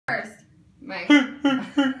First, Mike.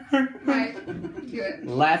 Mike, do it.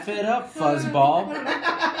 Laugh it up, fuzzball.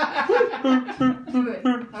 Do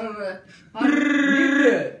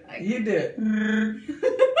it. You do it.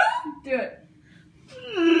 Do it.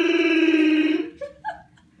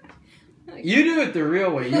 You do it the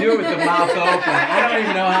real way. You do it with the mouth open. I don't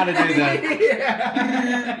even know how to do that.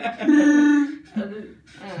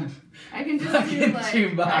 I can just do like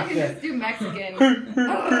Chewbacca. I can just do Mexican.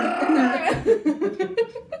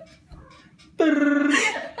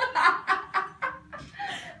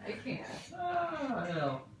 I can't. Oh,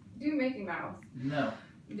 hell. Do Mickey Mouse. No.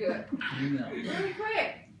 Do it. No. Really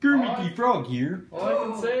quick. Kermit the Frog here. All I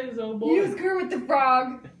can say is, oh boy. Use Kermit the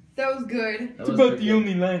Frog. That was good. It's about the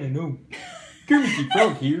only line I know. Kermit the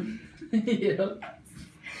Frog here. Yeah.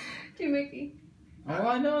 Do Mickey. All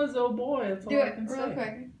I know is, oh boy. That's all Do I it can real say.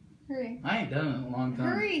 quick. Hurry. I ain't done it in a long time.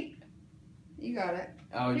 Hurry. You got it.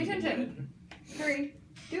 Oh, Pay you did. attention. Hurry.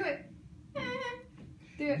 Do it.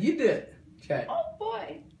 Do it. You did it. Check. Oh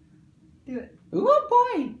boy. Do it. Ooh,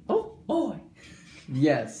 boy. Oh boy.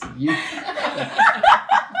 Yes, you.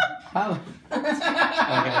 How? Okay,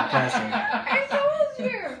 passing. I told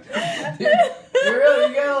you. You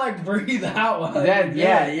really gotta like breathe out. While That, you do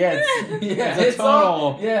yeah, it. yeah. It's a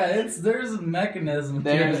total. There's a mechanism.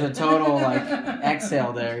 There's a total like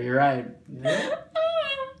exhale there. You're right. Yeah.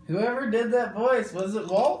 Whoever did that voice, was it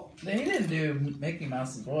Walt? He didn't do Mickey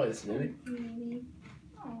Mouse's voice, did he?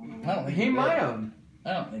 I don't think He did. might have.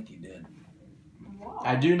 I don't think he did.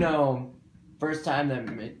 I do know. First time that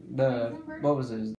what was his